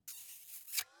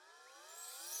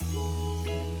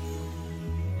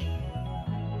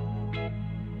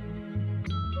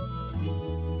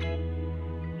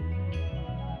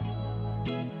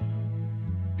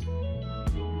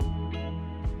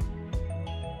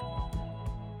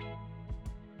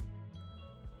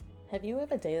Have you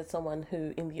ever dated someone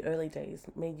who, in the early days,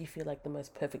 made you feel like the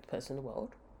most perfect person in the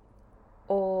world?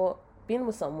 Or been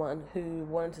with someone who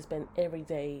wanted to spend every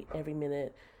day, every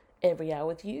minute, every hour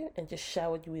with you and just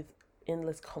showered you with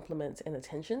endless compliments and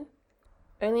attention,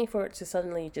 only for it to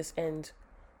suddenly just end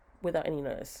without any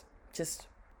notice? Just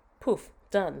poof,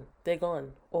 done, they're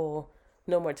gone, or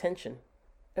no more attention.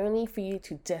 Only for you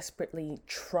to desperately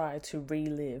try to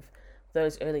relive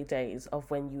those early days of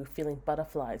when you were feeling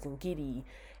butterflies and giddy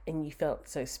and you felt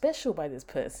so special by this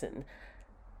person.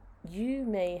 You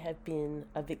may have been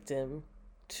a victim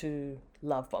to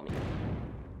love bombing.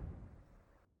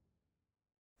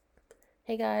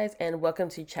 Hey guys, and welcome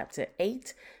to chapter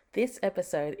 8. This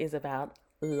episode is about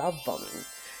love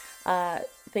bombing.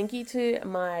 Thank you to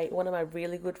one of my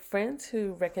really good friends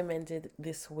who recommended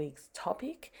this week's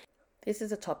topic. This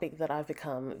is a topic that I've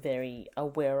become very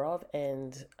aware of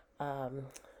and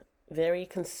very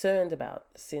concerned about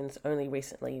since only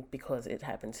recently because it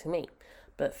happened to me.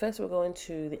 But first we'll go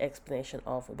into the explanation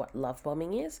of what love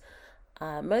bombing is.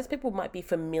 Most people might be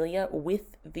familiar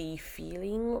with the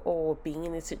feeling or being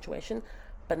in this situation,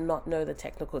 but not know the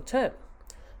technical term.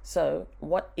 So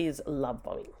what is love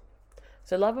bombing?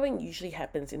 So love bombing usually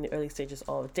happens in the early stages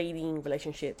of dating,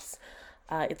 relationships.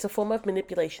 It's a form of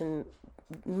manipulation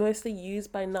mostly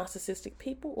used by narcissistic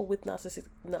people or with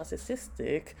narcissistic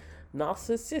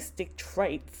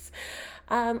traits.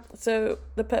 So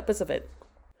the purpose of it,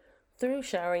 through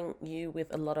showering you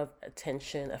with a lot of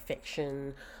attention,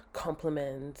 affection,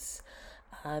 compliments,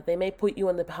 they may put you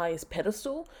on the highest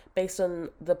pedestal based on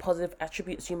the positive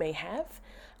attributes you may have.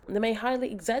 They may highly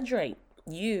exaggerate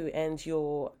you and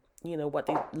what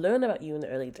they learn about you in the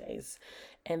early days,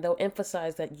 and they'll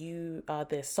emphasize that you are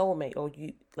their soulmate, or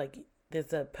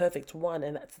there's a perfect one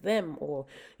and that's them, or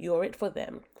you're it for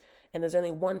them, and there's only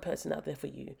one person out there for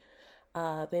you.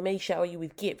 They may shower you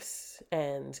with gifts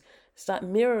and start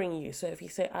mirroring you. So if you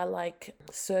say, I like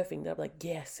surfing, they'll be like,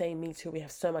 yeah, same, me too, we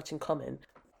have so much in common.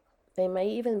 They may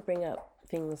even bring up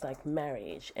things like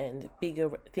marriage and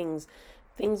bigger things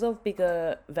of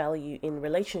bigger value in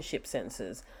relationship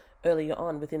senses earlier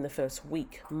on within the first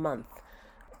week, month.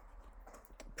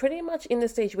 Pretty much in the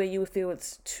stage where you feel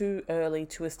it's too early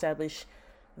to establish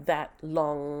that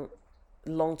long-term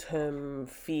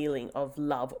feeling of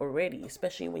love already,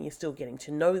 especially when you're still getting to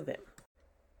know them.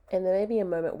 And there may be a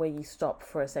moment where you stop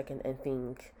for a second and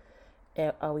think,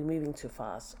 are we moving too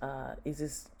fast? Is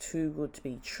this too good to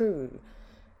be true?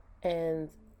 And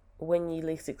when you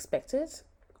least expect it,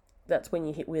 that's when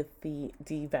you hit with the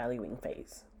devaluing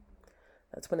phase.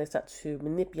 That's when they start to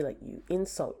manipulate you,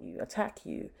 insult you, attack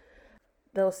you.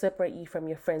 They'll separate you from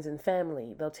your friends and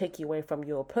family. They'll take you away from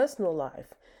your personal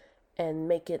life and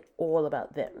make it all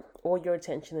about them. All your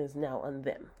attention is now on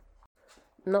them.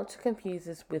 Not to confuse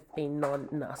this with a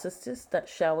non-narcissist that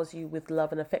showers you with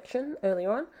love and affection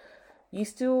earlier on. You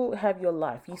still have your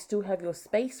life. You still have your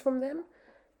space from them,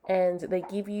 and they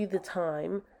give you the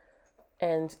time,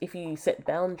 and if you set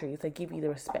boundaries, they give you the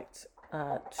respect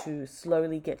to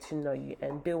slowly get to know you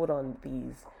and build on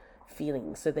these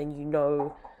feelings. So then you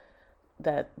know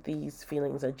that these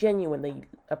feelings are genuine. They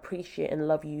appreciate and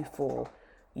love you for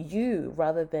you,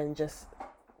 rather than just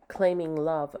claiming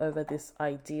love over this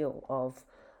ideal of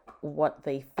what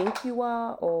they think you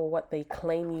are or what they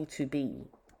claim you to be.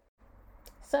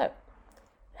 So,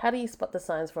 how do you spot the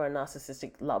signs for a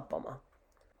narcissistic love bomber?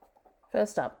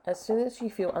 First up, as soon as you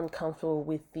feel uncomfortable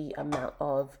with the amount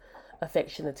of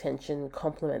affection, attention,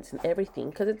 compliments, and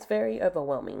everything, because it's very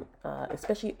overwhelming,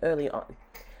 especially early on.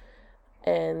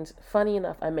 And funny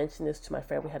enough, I mentioned this to my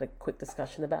friend. We had a quick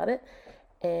discussion about it.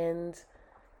 And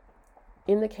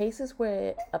in the cases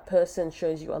where a person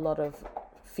shows you a lot of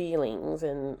feelings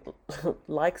and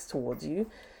likes towards you,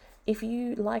 if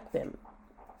you like them,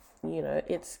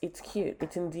 it's cute,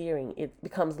 it's endearing, it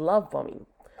becomes love bombing.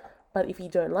 But if you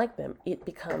don't like them, it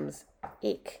becomes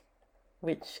ick,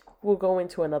 which we'll go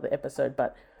into another episode.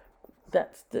 But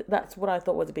that's what I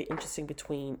thought was a bit interesting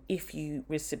between if you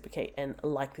reciprocate and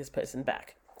like this person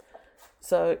back.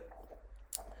 So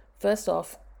first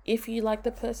off, if you like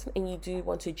the person and you do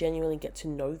want to genuinely get to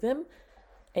know them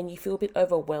and you feel a bit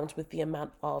overwhelmed with the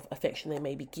amount of affection they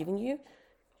may be giving you,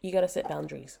 you got to set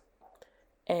boundaries.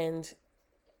 And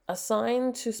a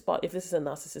sign to spot if this is a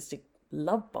narcissistic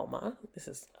love bomber, this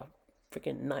is a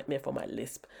freaking nightmare for my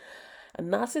lisp. A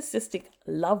narcissistic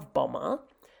love bomber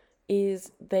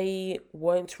is they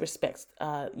won't respect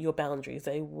your boundaries.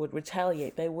 They would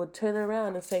retaliate. They would turn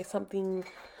around and say something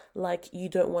like you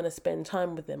don't want to spend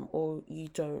time with them, or you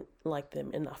don't like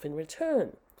them enough in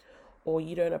return, or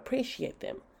you don't appreciate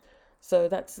them. So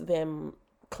that's them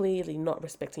clearly not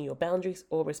respecting your boundaries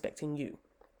or respecting you.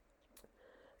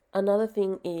 Another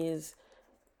thing is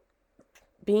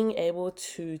being able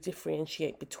to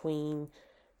differentiate between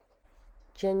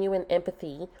genuine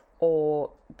empathy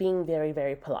or being very,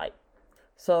 very polite.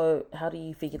 So, how do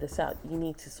you figure this out? You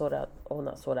need to sort out, or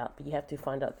not sort out, but you have to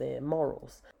find out their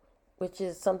morals, which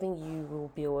is something you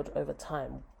will build over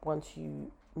time once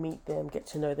you meet them, get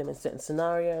to know them in certain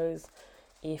scenarios.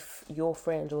 If your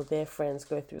friend or their friends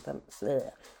go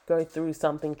through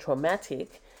something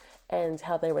traumatic, and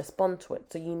how they respond to it.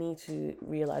 So you need to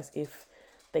realize if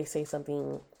they say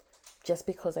something just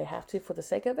because they have to for the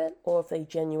sake of it, or if they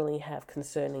genuinely have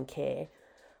concern and care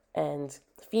and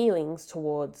feelings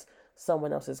towards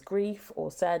someone else's grief or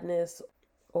sadness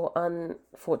or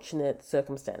unfortunate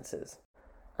circumstances.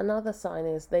 Another sign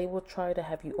is they will try to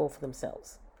have you all for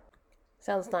themselves.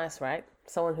 Sounds nice, right?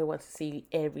 Someone who wants to see you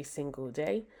every single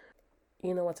day.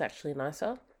 You know what's actually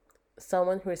nicer?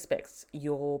 Someone who respects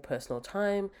your personal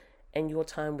time and your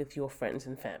time with your friends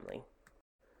and family.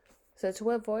 So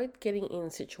to avoid getting in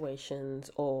situations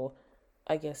or,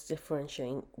 I guess,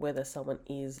 differentiating whether someone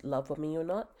is love bombing you or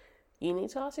not, you need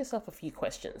to ask yourself a few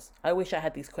questions. I wish I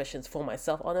had these questions for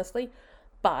myself, honestly,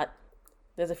 but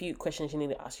there's a few questions you need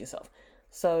to ask yourself.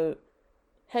 So,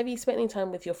 have you spent any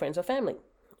time with your friends or family?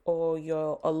 Or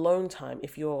your alone time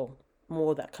if you're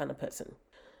more that kind of person?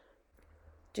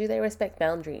 Do they respect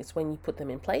boundaries when you put them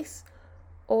in place?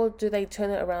 Or do they turn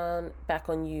it around back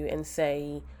on you and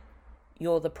say,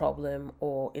 you're the problem,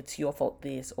 or it's your fault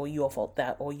this, or your fault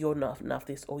that, or you're not enough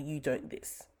this, or you don't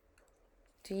this?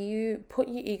 Do you put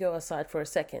your ego aside for a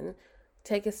second,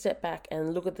 take a step back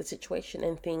and look at the situation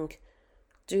and think,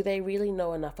 do they really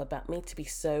know enough about me to be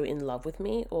so in love with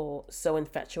me or so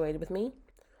infatuated with me?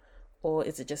 Or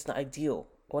is it just an ideal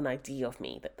or an idea of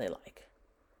me that they like?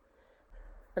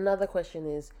 Another question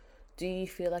is, do you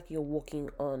feel like you're walking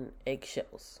on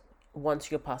eggshells once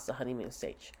you're past the honeymoon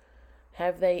stage?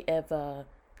 Have they ever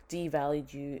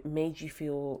devalued you, made you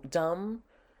feel dumb,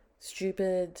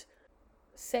 stupid,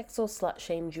 sex or slut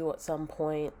shamed you at some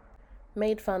point,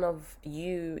 made fun of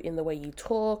you in the way you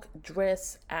talk,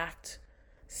 dress, act,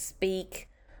 speak,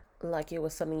 like it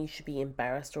was something you should be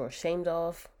embarrassed or ashamed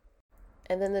of?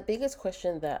 And then the biggest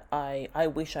question that I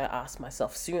wish I asked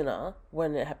myself sooner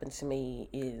when it happened to me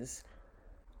is,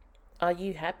 are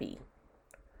you happy?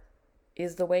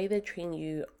 Is the way they're treating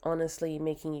you honestly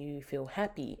making you feel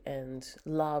happy and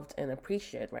loved and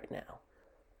appreciated right now?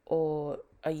 Or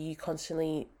are you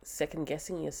constantly second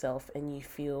guessing yourself and you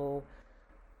feel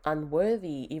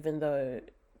unworthy, even though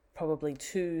probably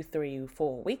 2, 3,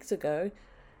 4 weeks ago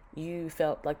you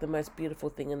felt like the most beautiful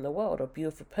thing in the world, or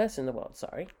beautiful person in the world,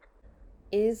 sorry.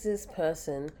 Is this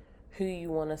person who you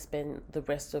want to spend the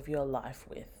rest of your life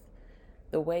with?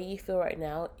 The way you feel right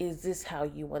now, is this how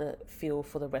you want to feel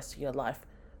for the rest of your life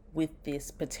with this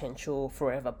potential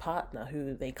forever partner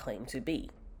who they claim to be?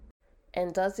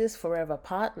 And does this forever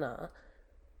partner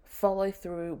follow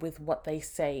through with what they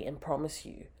say and promise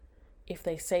you? If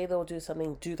they say they'll do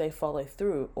something, do they follow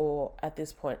through? Or at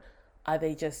this point, are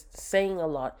they just saying a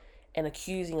lot and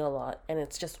accusing a lot and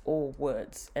it's just all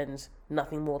words and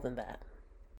nothing more than that?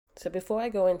 So before I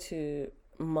go into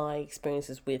my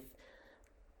experiences with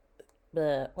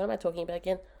what am I talking about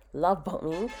again? Love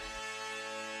bombing.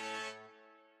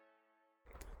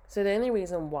 So the only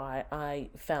reason why I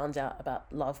found out about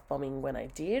love bombing when I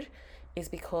did is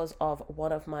because of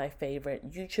one of my favorite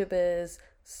YouTubers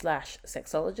 /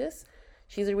 sexologists.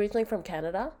 She's originally from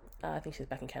Canada. I think she's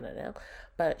back in Canada now.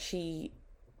 But she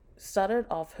started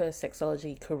off her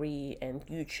sexology career and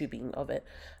YouTubing of it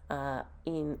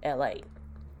in LA.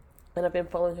 And I've been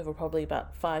following her for probably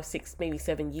about 5, 6, maybe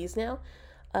 7 years now.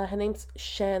 Her name's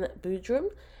Shan Boodram,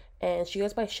 and she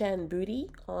goes by Shan Booty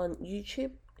on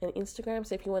YouTube and Instagram.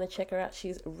 So if you want to check her out,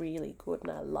 she's really good,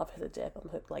 and I love her to death.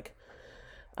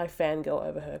 I fangirl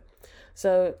over her.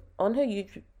 So on her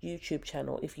YouTube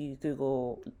channel, if you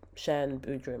Google Shan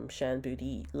Boodram, Shan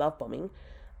Booty love bombing,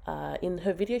 in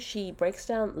her video she breaks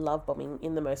down love bombing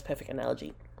in the most perfect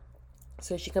analogy.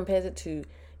 So she compares it to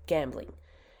gambling.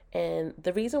 And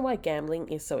the reason why gambling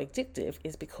is so addictive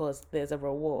is because there's a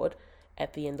reward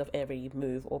at the end of every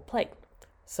move or play.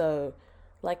 So,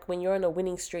 like when you're on a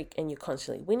winning streak and you're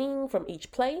constantly winning from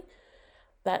each play,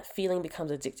 that feeling becomes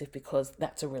addictive because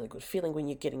that's a really good feeling when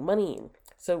you're getting money in.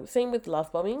 So, same with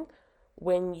love bombing.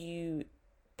 When you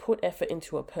put effort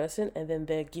into a person and then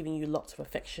they're giving you lots of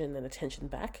affection and attention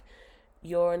back,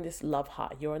 you're in this love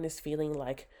high. You're in this feeling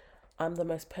like, I'm the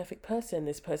most perfect person.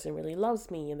 This person really loves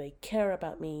me and they care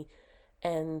about me,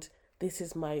 and this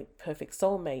is my perfect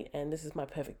soulmate and this is my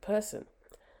perfect person.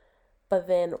 But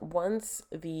then once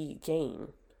the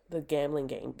gambling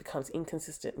game becomes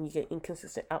inconsistent and you get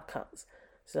inconsistent outcomes,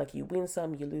 So like you win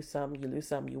some, you lose some, you lose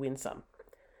some, you win some.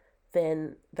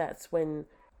 Then that's when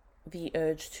the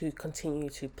urge to continue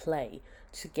to play,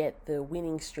 to get the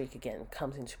winning streak again,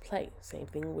 comes into play. Same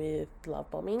thing with love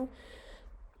bombing.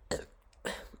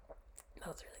 That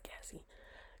was really gassy.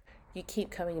 You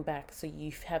keep coming back, so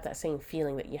you have that same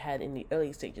feeling that you had in the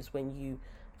early stages when you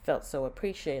felt so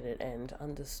appreciated and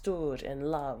understood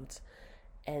and loved,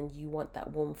 and you want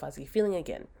that warm fuzzy feeling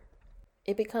again.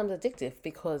 It becomes addictive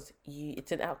because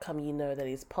it's an outcome you know that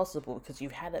is possible because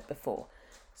you've had it before.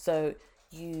 So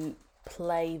you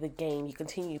play the game, you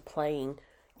continue playing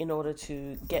in order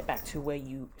to get back to where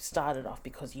you started off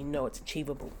because you know it's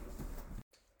achievable.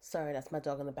 Sorry, that's my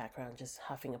dog in the background just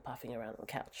huffing and puffing around on the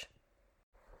couch.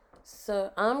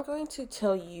 So I'm going to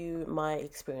tell you my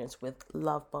experience with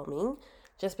love bombing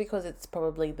just because it's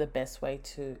probably the best way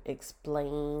to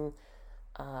explain,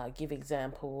 give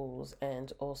examples,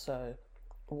 and also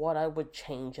what I would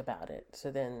change about it. So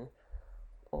then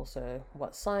also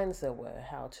what signs there were,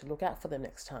 how to look out for them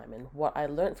next time, and what I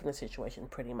learned from the situation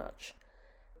pretty much.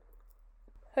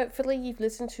 Hopefully you've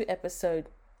listened to episode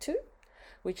 2,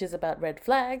 which is about red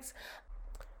flags.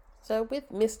 So with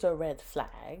Mr. Red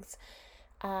Flags,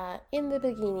 in the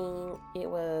beginning it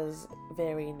was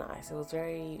very nice. It was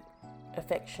very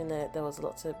affectionate. There was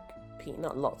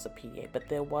not lots of PDA, but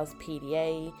there was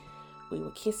PDA. We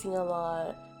were kissing a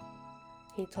lot.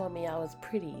 He told me I was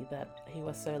pretty, that he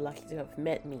was so lucky to have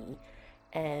met me,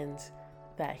 and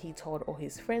that he told all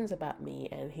his friends about me,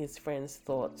 and his friends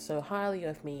thought so highly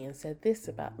of me and said this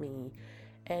about me.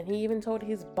 And he even told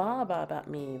his barber about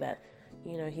me, that,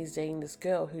 you know, he's dating this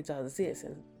girl who does this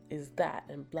and is that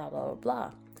and blah, blah, blah,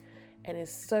 blah. And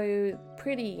is so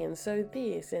pretty and so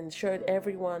this, and showed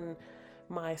everyone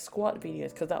my squat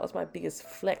videos because that was my biggest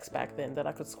flex back then, that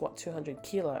I could squat 200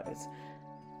 kilos.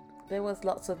 There was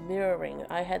lots of mirroring.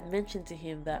 I had mentioned to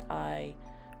him that I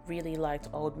really liked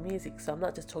old music, so I'm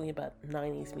not just talking about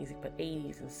 90s music, but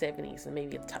 80s and 70s and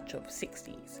maybe a touch of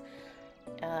 60s.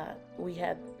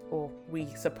 We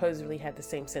supposedly had the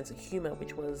same sense of humor,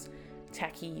 which was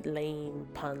tacky, lame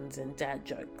puns and dad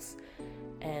jokes.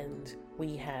 And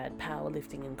we had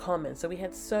powerlifting in common, so we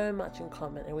had so much in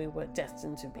common, and we were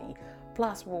destined to be.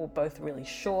 Plus, we were both really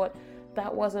short.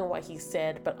 That wasn't what he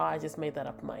said, but I just made that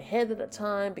up in my head at the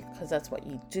time because that's what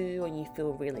you do when you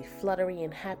feel really fluttery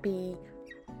and happy.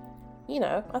 You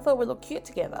know, I thought we looked cute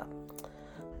together.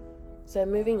 So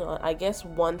moving on, I guess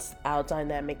once our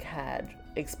dynamic had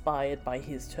expired by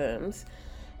his terms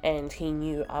and he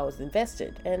knew I was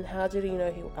invested. And how did he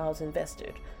know I was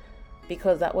invested?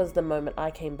 Because that was the moment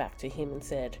I came back to him and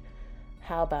said,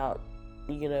 how about,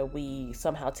 you know, we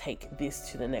somehow take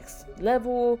this to the next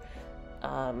level?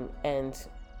 And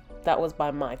that was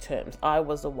by my terms. I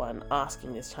was the one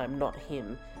asking this time, not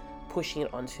him pushing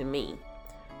it onto me.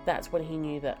 That's when he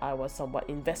knew that I was somewhat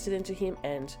invested into him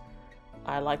and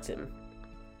I liked him.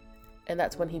 And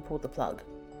that's when he pulled the plug.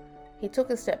 He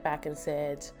took a step back and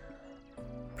said,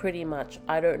 pretty much,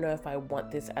 I don't know if I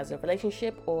want this as a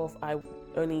relationship or if I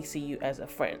only see you as a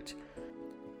friend.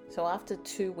 So after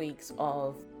 2 weeks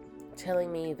of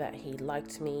telling me that he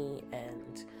liked me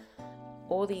and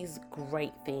all these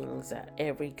great things that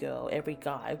every girl, every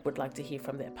guy would like to hear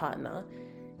from their partner,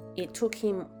 it took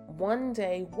him one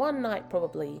day, one night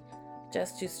probably,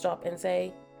 just to stop and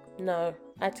say, no,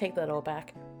 I take that all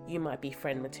back. You might be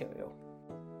friend material.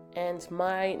 And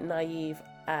my naive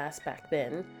ass back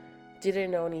then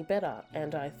didn't know any better.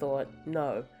 And I thought,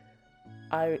 no,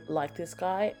 I like this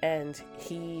guy and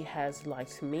he has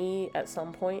liked me at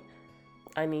some point.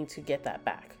 I need to get that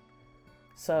back.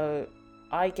 So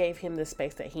I gave him the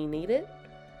space that he needed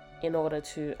in order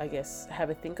to, I guess, have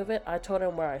a think of it. I told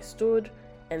him where I stood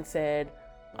and said,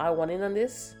 I want in on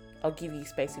this. I'll give you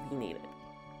space if you need it.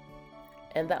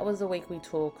 And that was the week we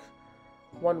took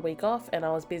 1 week off, and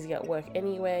I was busy at work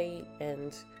anyway.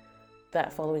 And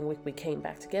that following week we came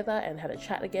back together and had a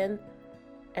chat again,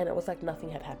 and it was like nothing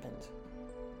had happened.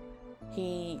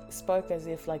 He spoke as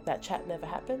if like that chat never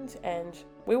happened, and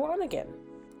we were on again,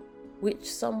 which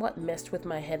somewhat messed with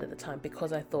my head at the time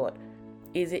because I thought,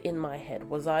 is it in my head?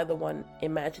 Was I the one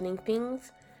imagining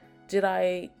things? Did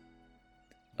I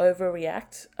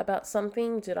overreact about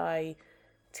something? Did I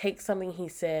take something he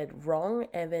said wrong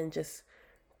and then just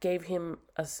gave him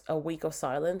a week of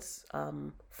silence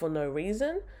for no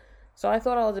reason? So I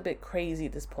thought I was a bit crazy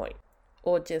at this point,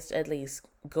 or just at least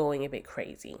going a bit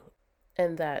crazy,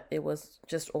 and that it was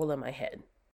just all in my head.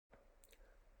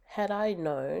 Had I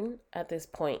known at this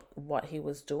point what he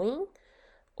was doing,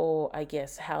 or I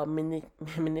guess how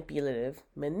manipulative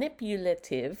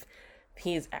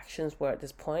his actions were at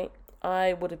this point,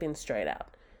 I would have been straight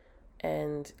out.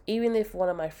 And even if one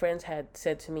of my friends had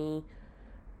said to me,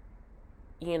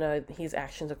 his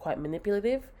actions are quite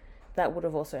manipulative, that would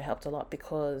have also helped a lot,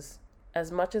 because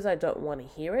as much as I don't want to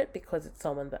hear it because it's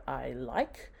someone that I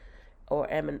like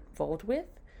or am involved with,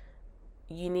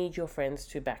 you need your friends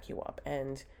to back you up.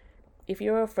 And if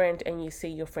you're a friend and you see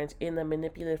your friends in a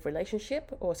manipulative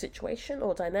relationship or situation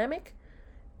or dynamic,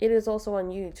 it is also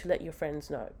on you to let your friends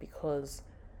know, because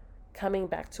coming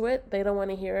back to it, they don't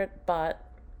want to hear it, but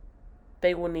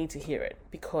they will need to hear it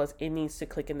because it needs to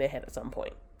click in their head at some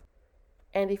point.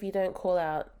 And if you don't call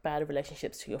out bad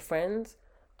relationships to your friends,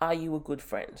 are you a good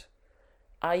friend?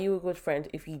 Are you a good friend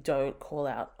if you don't call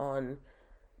out on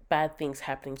bad things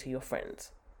happening to your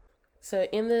friends? So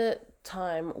in the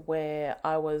time where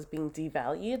I was being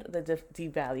devalued, the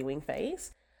devaluing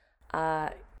phase,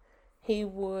 there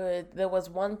was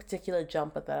one particular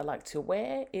jumper that I liked to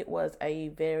wear. It was a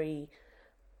very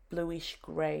bluish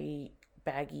grey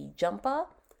baggy jumper,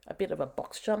 a bit of a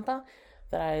box jumper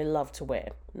that I loved to wear.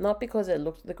 Not because it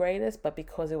looked the greatest, but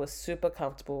because it was super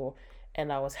comfortable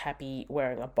and I was happy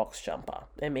wearing a box jumper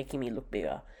and making me look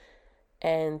bigger.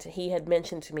 And he had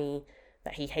mentioned to me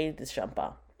that he hated this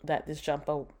jumper, that this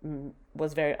jumper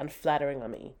was very unflattering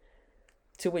on me.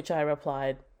 To which I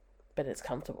replied, but it's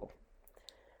comfortable.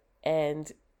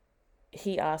 And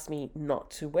he asked me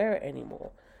not to wear it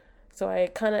anymore. So I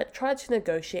kind of tried to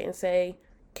negotiate and say,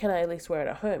 can I at least wear it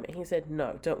at home? And he said,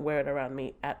 no, don't wear it around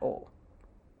me at all.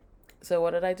 So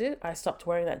what did I do? I stopped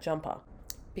wearing that jumper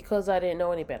because I didn't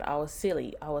know any better. I was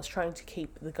silly. I was trying to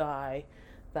keep the guy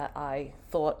that I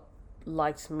thought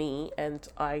liked me and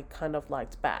I kind of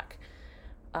liked back.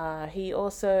 He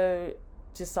also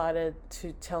decided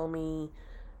to tell me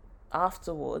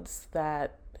afterwards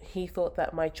that he thought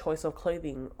that my choice of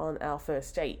clothing on our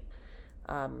first date,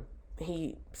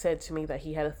 he said to me that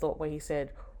he had a thought where he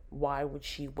said, why would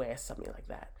she wear something like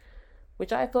that?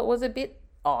 Which I thought was a bit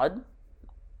odd.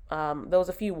 There was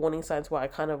a few warning signs where I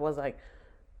kind of was like,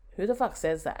 who the fuck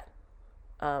says that?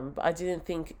 But I didn't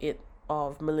think it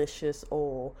of malicious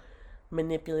or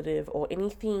manipulative or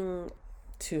anything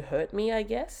to hurt me, I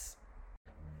guess.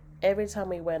 Every time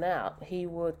we went out, he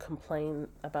would complain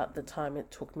about the time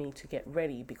it took me to get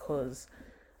ready because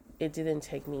it didn't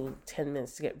take me 10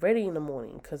 minutes to get ready in the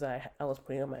morning because I was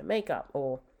putting on my makeup,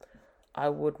 or I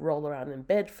would roll around in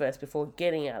bed first before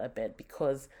getting out of bed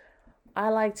because I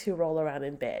like to roll around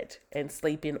in bed and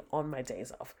sleep in on my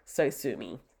days off. So sue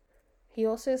me. He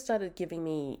also started giving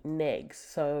me negs.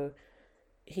 So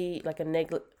he, like a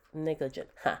negative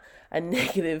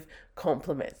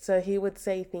compliment. So he would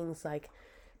say things like,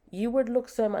 you would look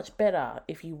so much better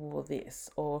if you wore this,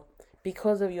 or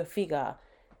because of your figure,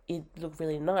 it'd look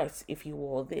really nice if you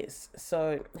wore this.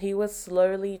 So he was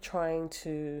slowly trying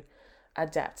to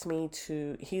adapt me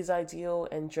to his ideal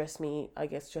and dress me, I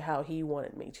guess, to how he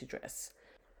wanted me to dress.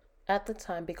 At the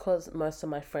time, because most of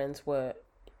my friends were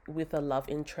with a love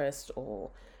interest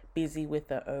or busy with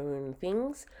their own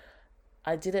things,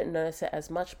 I didn't notice it as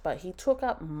much, but he took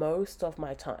up most of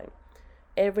my time.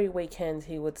 Every weekend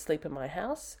he would sleep in my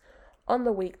house. On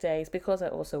the weekdays, because I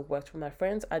also worked with my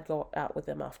friends, I'd go out with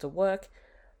them after work.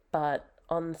 But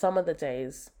on some of the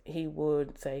days, he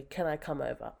would say, can I come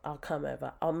over? I'll come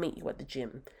over. I'll meet you at the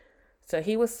gym. So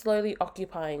he was slowly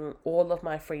occupying all of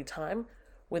my free time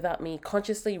without me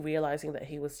consciously realizing that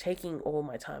he was taking all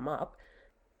my time up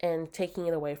and taking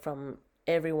it away from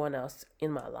everyone else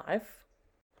in my life.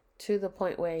 To the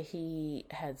point where he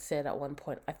had said at one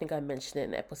point, I think I mentioned it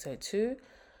in episode 2,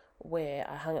 where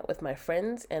I hung out with my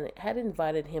friends and it had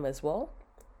invited him as well.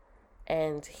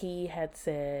 And he had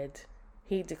said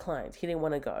he declined. He didn't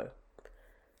want to go.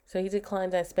 So he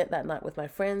declined. I spent that night with my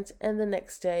friends, and the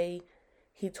next day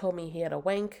he told me he had a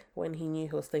wank when he knew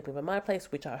he was sleeping at my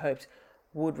place, which I hoped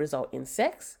would result in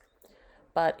sex.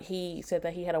 But he said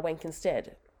that he had a wank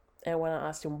instead. And when I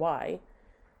asked him why,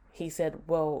 he said,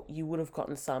 well, you would have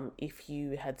gotten some if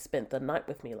you had spent the night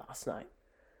with me last night.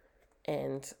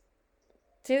 And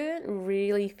didn't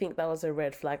really think that was a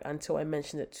red flag until I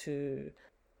mentioned it to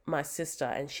my sister,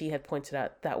 and she had pointed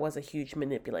out that was a huge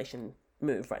manipulation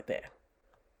move right there.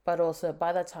 But also,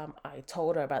 by the time I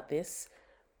told her about this,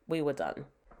 we were done.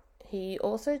 He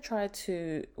also tried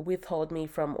to withhold me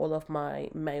from all of my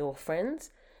male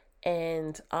friends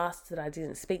and asked that I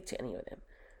didn't speak to any of them.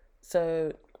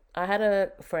 So I had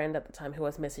a friend at the time who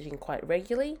was messaging quite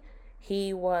regularly.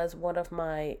 He was one of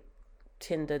my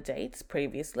Tinder dates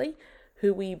previously,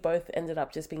 who we both ended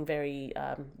up just being very,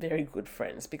 very good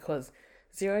friends because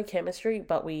zero chemistry,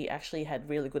 but we actually had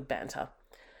really good banter.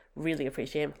 Really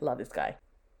appreciate him. Love this guy.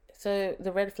 So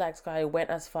the red flags guy went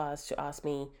as far as to ask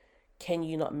me, can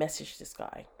you not message this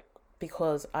guy?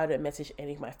 because I don't message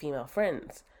any of my female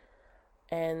friends.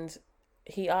 And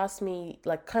he asked me,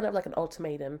 like, kind of like an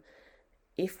ultimatum,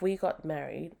 if we got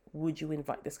married, would you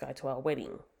invite this guy to our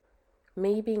wedding?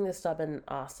 Me being the stubborn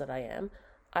ass that I am,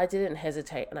 I didn't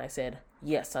hesitate and I said,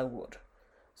 yes, I would.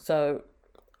 So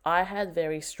I had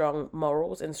very strong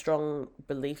morals and strong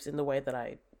beliefs in the way that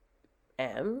I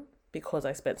am because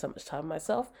I spent so much time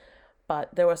myself.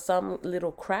 But there were some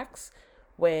little cracks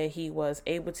where he was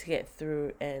able to get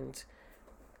through and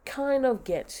kind of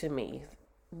get to me.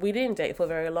 We didn't date for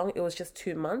very long. It was just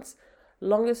 2 months.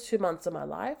 Longest 2 months of my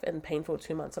life and painful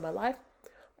 2 months of my life.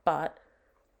 But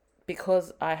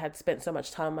because I had spent so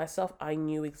much time myself, I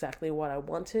knew exactly what I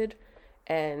wanted.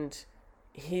 And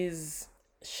his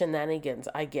shenanigans,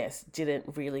 I guess,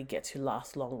 didn't really get to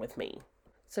last long with me.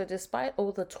 So despite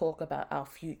all the talk about our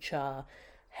future,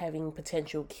 having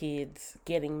potential kids,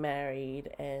 getting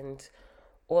married, and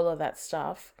all of that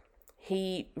stuff,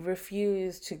 he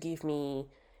refused to give me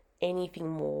anything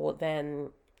more than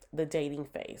the dating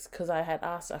phase, because I had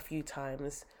asked a few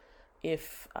times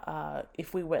if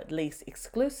we were at least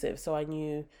exclusive, so I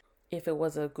knew if it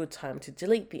was a good time to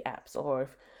delete the apps, or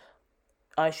if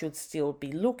I should still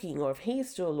be looking, or if he's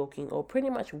still looking, or pretty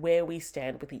much where we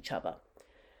stand with each other.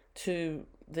 To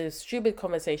the stupid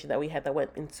conversation that we had that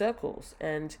went in circles,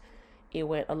 and it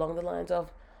went along the lines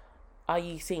of, are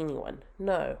you seeing anyone?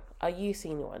 No. Are you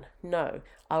seeing anyone? No.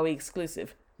 Are we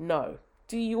exclusive? No.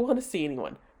 Do you want to see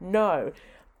anyone? No.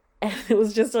 And it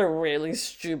was just a really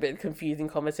stupid, confusing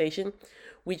conversation,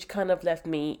 which kind of left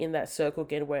me in that circle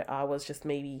again where I was just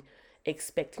maybe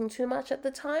expecting too much at the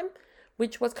time,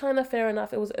 which was kind of fair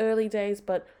enough. It was early days,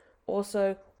 but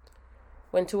also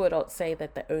when two adults say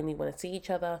that they only want to see each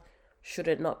other, should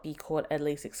it not be called at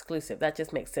least exclusive? That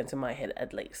just makes sense in my head,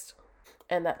 at least.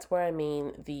 And that's where I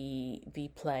mean the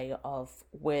play of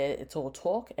where it's all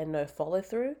talk and no follow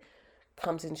through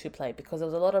comes into play, because there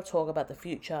was a lot of talk about the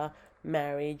future,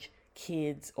 marriage,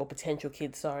 kids, or potential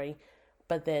kids, sorry,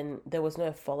 but then there was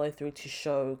no follow through to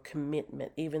show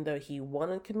commitment, even though he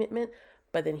wanted commitment,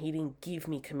 but then he didn't give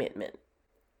me commitment.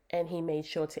 And he made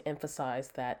sure to emphasize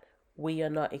that we are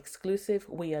not exclusive,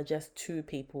 we are just two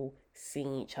people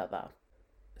seeing each other.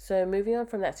 So moving on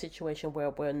from that situation where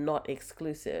we're not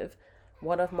exclusive,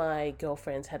 one of my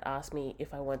girlfriends had asked me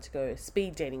if I wanted to go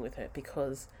speed dating with her,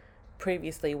 because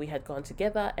previously we had gone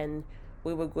together and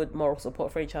we were good moral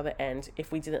support for each other, and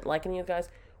if we didn't like any of the guys,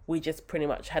 we just pretty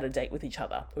much had a date with each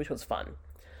other, which was fun.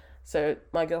 So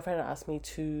my girlfriend asked me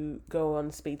to go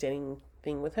on speed dating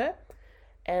thing with her,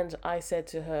 and I said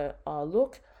to her, oh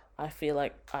look, I feel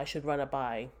like I should run it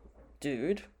by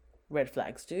dude, red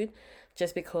flags dude,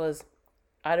 just because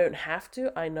I don't have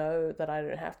to. I know that I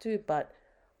don't have to, but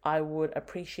I would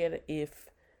appreciate it if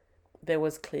there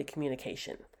was clear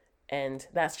communication. And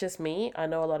that's just me. I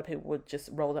know a lot of people would just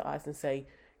roll their eyes and say,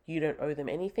 you don't owe them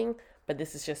anything, but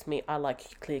this is just me. I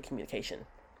like clear communication.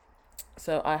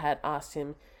 So I had asked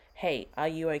him, hey, are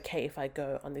you okay if I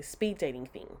go on this speed dating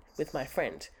thing with my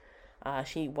friend?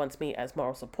 She wants me as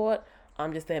moral support.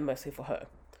 I'm just there mostly for her.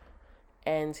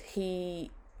 And he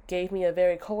gave me a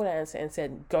very cold answer and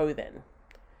said, go then.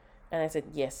 And I said,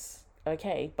 yes,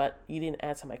 okay, but you didn't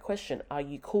answer my question. Are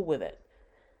you cool with it?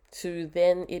 So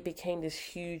then it became this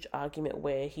huge argument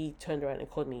where he turned around and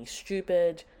called me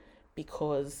stupid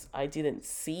because I didn't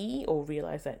see or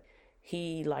realize that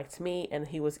he liked me and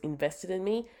he was invested in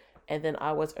me. And then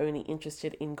I was only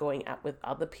interested in going out with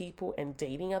other people and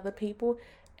dating other people,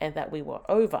 and that we were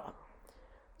over.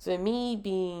 So me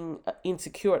being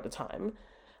insecure at the time,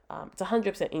 it's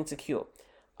 100% insecure.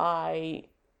 I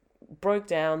broke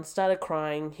down, started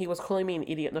crying. He was calling me an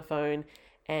idiot on the phone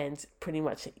and pretty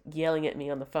much yelling at me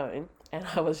on the phone. And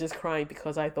I was just crying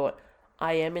because I thought,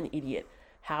 I am an idiot.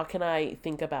 How can I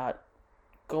think about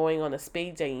going on a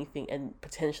speed dating thing and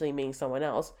potentially meeting someone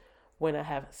else when I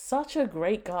have such a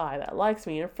great guy that likes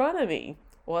me in front of me,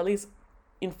 or at least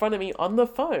in front of me on the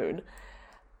phone?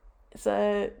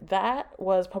 So that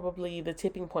was probably the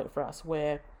tipping point for us,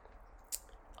 where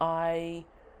I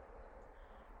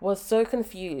was so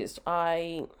confused.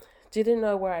 I didn't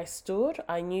know where I stood.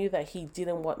 I knew that he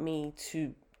didn't want me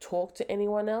to talk to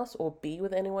anyone else or be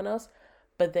with anyone else,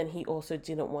 but then he also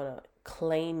didn't want to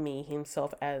claim me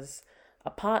himself as a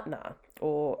partner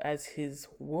or as his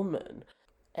woman.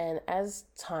 And as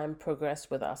time progressed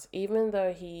with us, even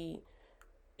though he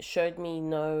showed me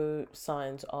no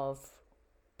signs of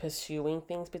pursuing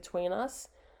things between us,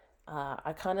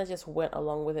 I kind of just went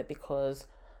along with it because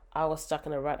I was stuck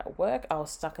in a rut at work. I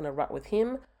was stuck in a rut with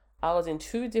him. I was in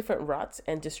two different ruts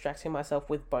and distracting myself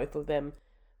with both of them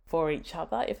for each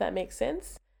other, if that makes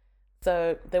sense.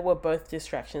 So they were both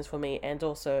distractions for me, and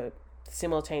also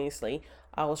simultaneously,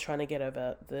 I was trying to get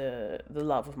over the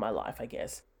love of my life, I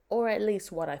guess, or at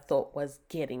least what I thought was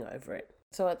getting over it.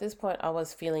 So at this point, I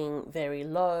was feeling very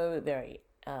low, very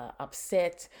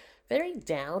upset, very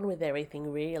down with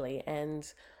everything, really.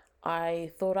 And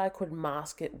I thought I could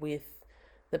mask it with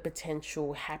the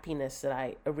potential happiness that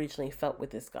I originally felt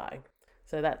with this guy.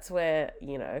 So that's where,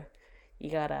 you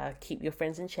gotta keep your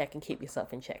friends in check and keep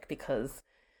yourself in check, because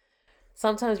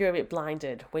sometimes you're a bit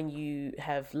blinded when you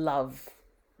have love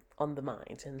on the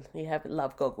mind and you have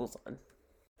love goggles on.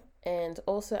 And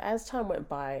also, as time went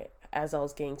by, as I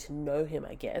was getting to know him,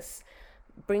 I guess,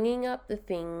 bringing up the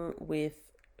thing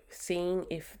with seeing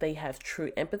if they have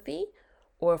true empathy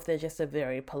or if they're just a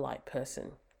very polite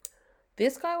person.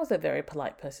 This guy was a very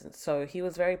polite person, so he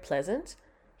was very pleasant.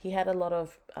 He had a lot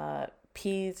of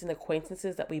peers and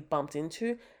acquaintances that we bumped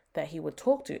into that he would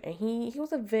talk to, and he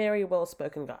was a very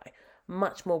well-spoken guy,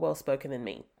 much more well-spoken than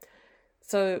me.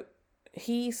 So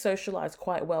he socialized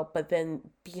quite well, but then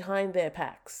behind their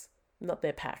backs,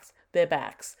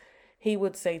 he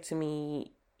would say to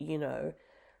me,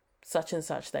 such and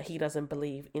such, that he doesn't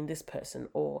believe in this person,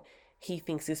 or he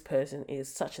thinks this person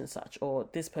is such and such, or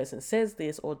this person says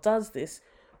this or does this,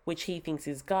 which he thinks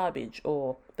is garbage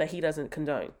or that he doesn't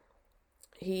condone.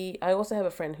 I also have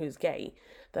a friend who's gay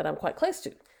that I'm quite close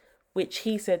to, which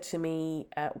he said to me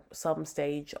at some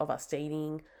stage of us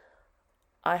dating,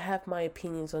 I have my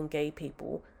opinions on gay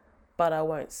people, but I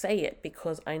won't say it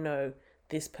because I know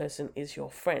this person is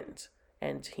your friend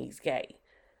and he's gay.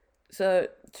 So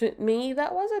to me,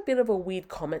 that was a bit of a weird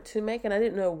comment to make, and I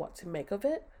didn't know what to make of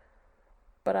it.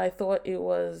 But I thought it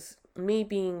was me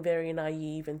being very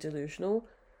naive and delusional,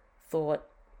 thought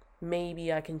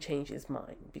maybe I can change his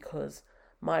mind because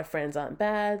my friends aren't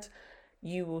bad,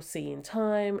 you will see in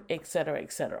time, etc.,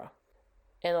 etc.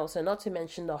 And also, not to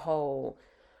mention the whole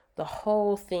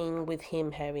thing with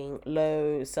him having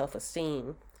low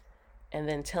self-esteem and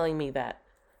then telling me that,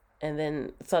 and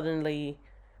then suddenly,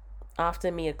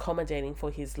 after me accommodating for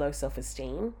his low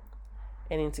self-esteem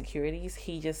and insecurities,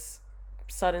 he just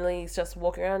suddenly is just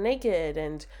walking around naked,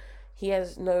 and he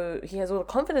has all the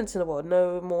confidence in the world,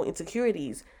 no more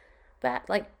insecurities. That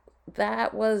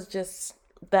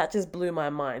just blew my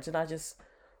mind, and I just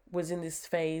was in this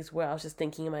phase where I was just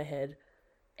thinking in my head,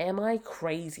 am I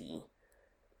crazy?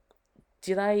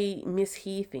 Did I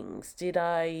mishear things? Did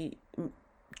I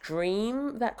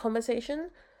dream that conversation?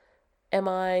 Am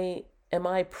I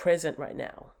present right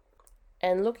now?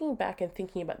 And looking back and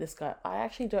thinking about this guy, I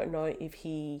actually don't know if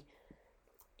he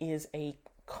is a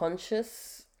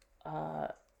conscious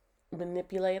narcissist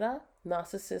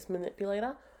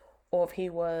manipulator, or if he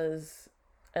was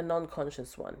a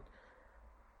non-conscious one.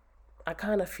 I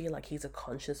kind of feel like he's a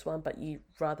conscious one, but you'd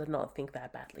rather not think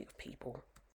that badly of people.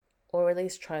 Or at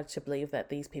least try to believe that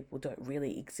these people don't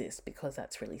really exist, because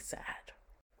that's really sad.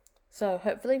 So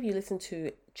hopefully if you listen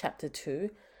to chapter 2,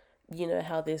 you know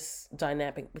how this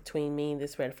dynamic between me and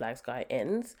this red flags guy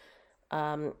ends.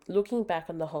 Looking back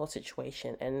on the whole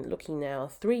situation and looking now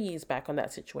 3 years back on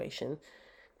that situation,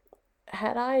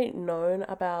 had I known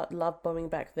about love bombing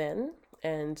back then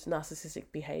and narcissistic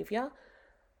behavior,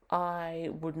 I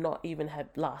would not even have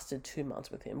lasted 2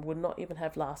 months with him, would not even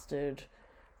have lasted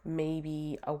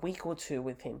maybe a week or two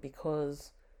with him,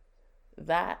 because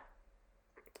that,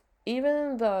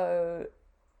 even though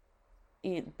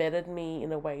it bettered me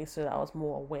in a way so that I was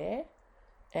more aware,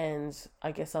 and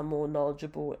I guess I'm more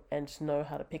knowledgeable and know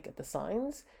how to pick at the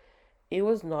signs, it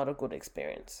was not a good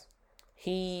experience.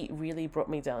 He really brought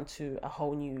me down to a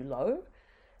whole new low,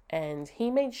 and he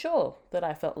made sure that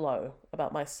I felt low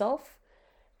about myself,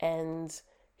 and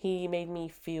he made me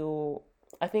feel,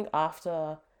 I think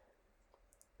after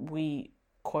we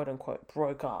quote unquote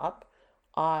broke up,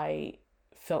 I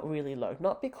felt really low.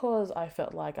 Not because I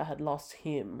felt like I had lost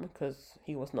him, because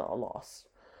he was not a loss,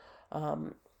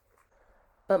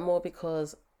 but more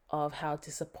because of how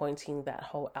disappointing that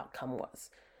whole outcome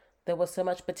was. There was so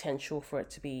much potential for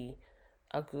it to be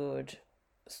a good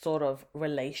sort of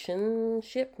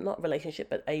relationship, not relationship,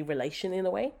 but a relation in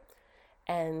a way.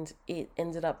 And it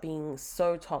ended up being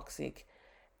so toxic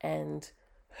and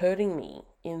hurting me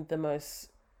in the most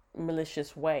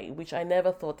malicious way, which I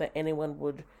never thought that anyone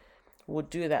would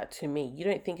do that to me. You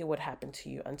don't think it would happen to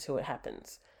you until it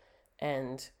happens.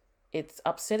 And it's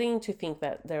upsetting to think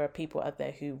that there are people out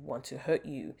there who want to hurt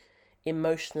you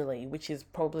emotionally, which is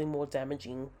probably more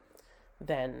damaging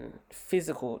than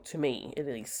physical, to me at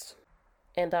least.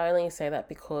 And I only say that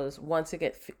because once it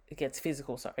gets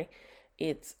physical,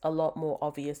 it's a lot more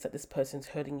obvious that this person's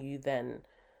hurting you than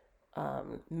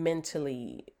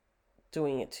mentally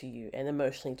doing it to you and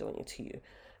emotionally doing it to you.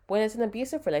 When it's an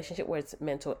abusive relationship where it's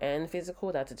mental and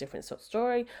physical, that's a different sort of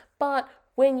story. But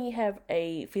when you have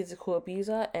a physical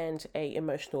abuser and a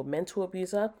emotional mental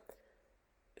abuser,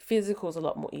 physical is a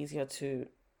lot more easier to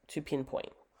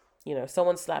pinpoint. If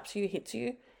someone slaps you, hits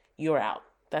you, you're out.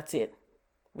 That's it.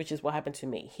 Which is what happened to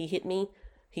me.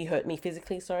 He hurt me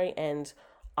physically, and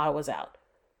I was out.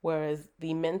 Whereas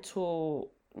the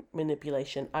mental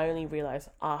manipulation, I only realized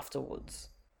afterwards,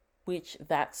 which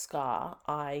that scar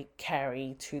I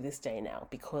carry to this day now,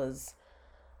 because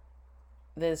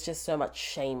there's just so much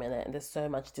shame in it and there's so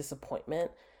much disappointment.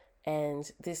 And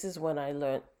this is when I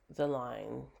learned the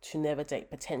line to never date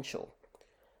potential.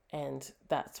 And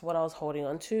that's what I was holding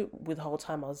on to with the whole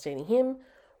time I was dating him,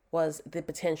 was the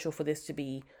potential for this to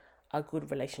be a good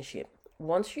relationship.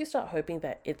 Once you start hoping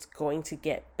that it's going to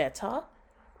get better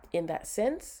in that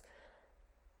sense,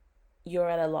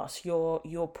 you're at a loss.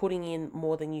 You're putting in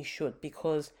more than you should,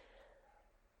 because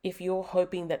if you're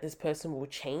hoping that this person will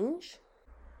change,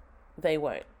 they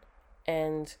won't.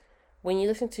 And when you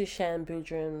listen to Shan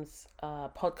Boodram's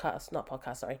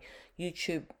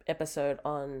YouTube episode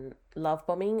on love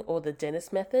bombing or the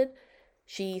dentist method,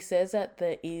 she says that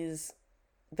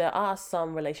there are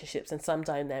some relationships and some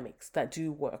dynamics that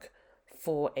do work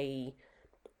for a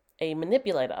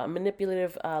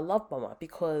manipulative love bomber,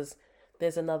 because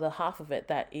there's another half of it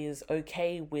that is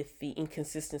okay with the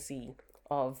inconsistency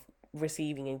of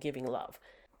receiving and giving love.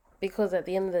 Because at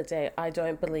the end of the day, I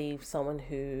don't believe someone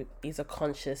who is a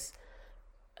conscious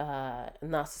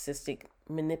narcissistic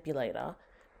manipulator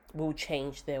will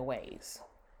change their ways.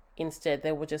 Instead,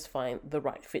 they will just find the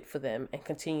right fit for them and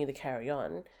continue to carry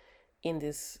on in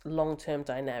this long-term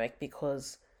dynamic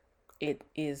because it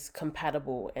is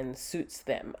compatible and suits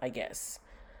them, I guess.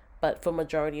 But for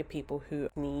majority of people who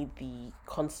need the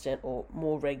constant or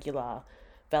more regular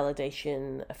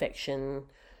validation, affection,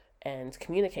 and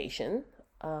communication,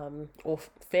 or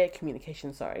fair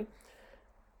communication,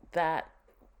 that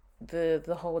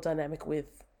the whole dynamic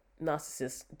with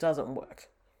narcissists doesn't work.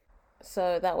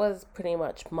 So that was pretty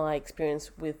much my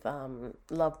experience with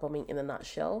love bombing in a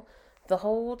nutshell. The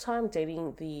whole time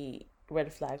dating the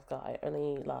red flag guy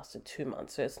only lasted 2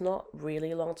 months, so it's not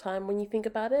really a long time when you think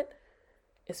about it,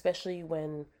 especially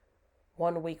when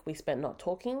 1 week we spent not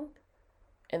talking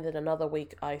and then another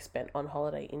week I spent on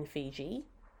holiday in Fiji.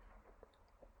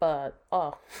 But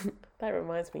that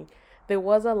reminds me, there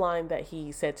was a line that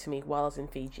he said to me while I was in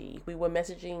Fiji. We were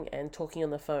messaging and talking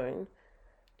on the phone,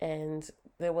 and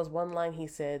there was one line he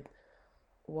said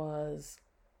was,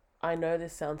 "I know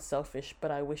this sounds selfish,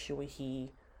 but I wish you were here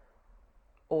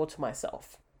all to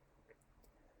myself."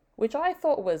 Which I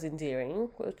thought was endearing,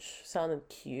 which sounded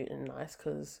cute and nice,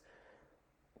 because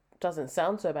it doesn't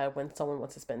sound so bad when someone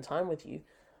wants to spend time with you.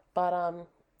 But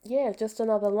yeah, just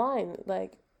another line,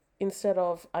 like, instead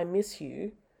of "I miss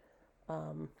you,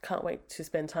 can't wait to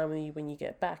spend time with you when you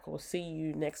get back," or "see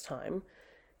you next time,"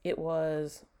 it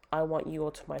was "I want you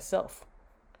all to myself."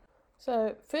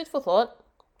 So, food for thought.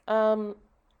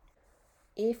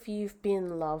 If you've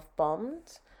been love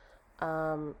bombed,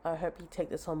 I hope you take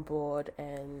this on board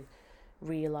and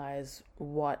realize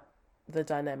what the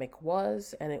dynamic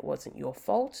was, and it wasn't your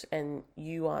fault, and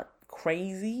you aren't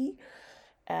crazy.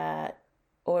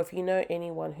 Or if you know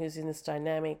anyone who's in this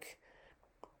dynamic,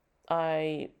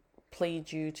 I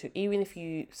plead you to, even if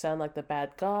you sound like the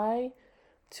bad guy,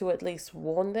 to at least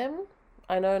warn them.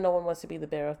 I know no one wants to be the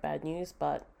bearer of bad news,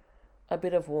 but a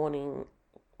bit of warning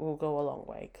will go a long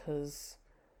way, because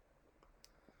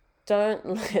don't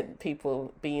let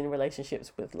people be in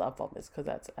relationships with love bombers, because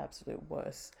that's absolute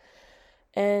worse.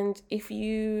 And if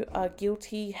you are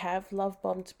guilty, have love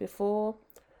bombed before,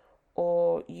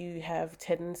 or you have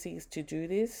tendencies to do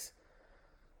this,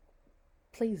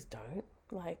 please don't.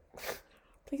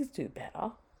 Please do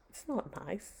better. It's not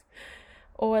nice.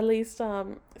 Or at least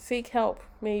seek help.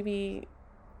 Maybe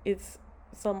it's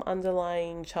some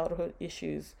underlying childhood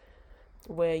issues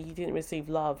where you didn't receive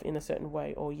love in a certain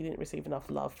way, or you didn't receive enough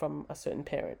love from a certain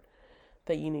parent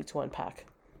that you need to unpack.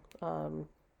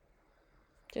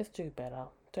 Just do better.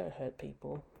 Don't hurt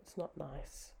people. It's not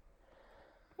nice.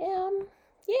 Yeah.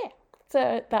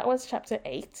 So that was chapter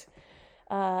 8,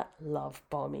 love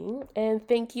bombing. And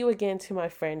thank you again to my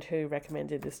friend who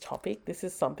recommended this topic. This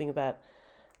is something that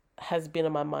has been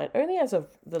on my mind only as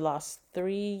of the last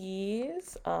 3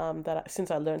 years,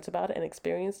 since I learnt about it and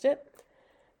experienced it.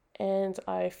 And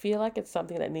I feel like it's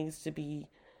something that needs to be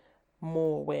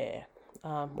more aware.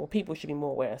 Or people should be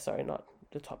more aware. Sorry, not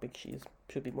the topic.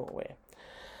 Should be more aware.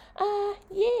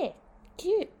 Yeah,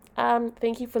 cute.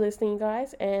 Thank you for listening,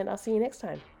 guys, and I'll see you next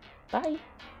time. Bye.